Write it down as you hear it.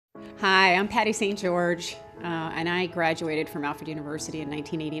Hi, I'm Patty St. George, and I graduated from Alfred University in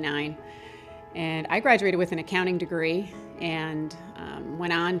 1989. And I graduated with an accounting degree and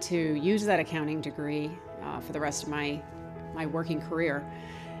went on to use that accounting degree for the rest of my working career.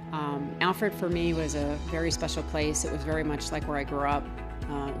 Alfred for me was a very special place. It was very much like where I grew up.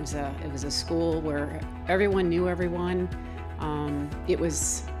 It was a school where everyone knew everyone.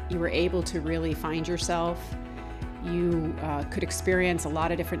 You were able to really find yourself. You could experience a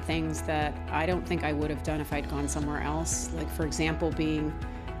lot of different things that I don't think I would have done if I'd gone somewhere else. Like, for example, being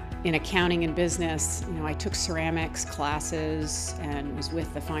in accounting and business, I took ceramics classes and was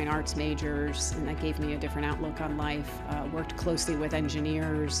with the fine arts majors, and that gave me a different outlook on life. Worked closely with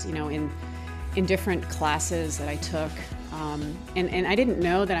engineers, in different classes that I took. And I didn't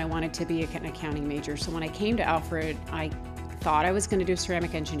know that I wanted to be an accounting major. So when I came to Alfred, I thought I was going to do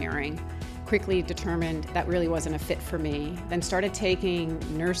ceramic engineering. Quickly determined that really wasn't a fit for me. Then started taking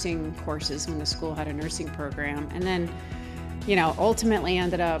nursing courses when the school had a nursing program. And then, ultimately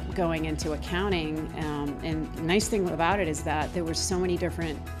ended up going into accounting. And the nice thing about it is that there were so many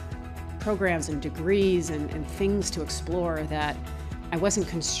different programs and degrees and things to explore that I wasn't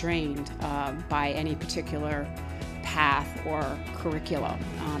constrained by any particular path or curriculum.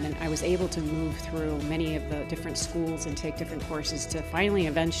 And I was able to move through many of the different schools and take different courses to finally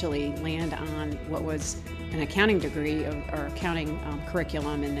eventually land on what was an accounting degree or accounting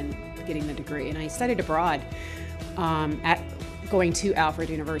curriculum, and then getting the degree. And I studied abroad going to Alfred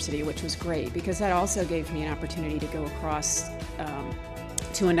University, which was great because that also gave me an opportunity to go across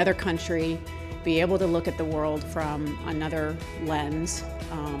to another country, be able to look at the world from another lens,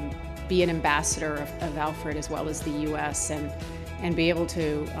 be an ambassador of Alfred as well as the U.S., and be able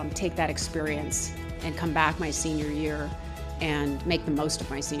to take that experience and come back my senior year and make the most of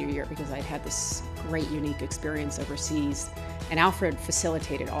my senior year because I'd had this great, unique experience overseas. And Alfred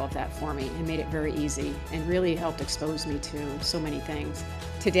facilitated all of that for me and made it very easy and really helped expose me to so many things.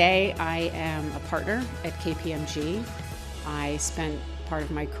 Today, I am a partner at KPMG. I spent part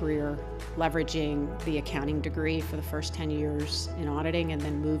of my career leveraging the accounting degree for the first 10 years in auditing, and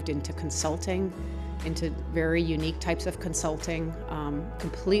then moved into consulting, into very unique types of consulting,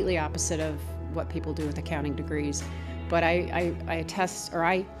 completely opposite of what people do with accounting degrees. But I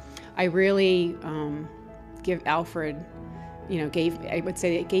really give Alfred, I would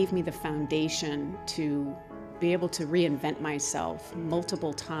say it gave me the foundation to be able to reinvent myself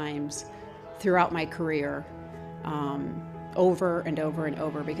multiple times throughout my career, over and over and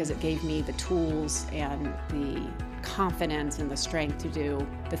over, because it gave me the tools and the confidence and the strength to do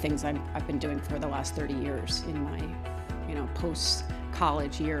the things I've been doing for the last 30 years in my,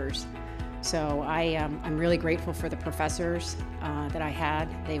 post-college years. So I'm really grateful for the professors that I had.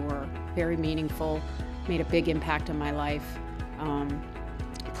 They were very meaningful, made a big impact on my life,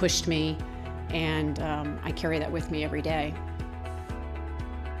 pushed me, and I carry that with me every day.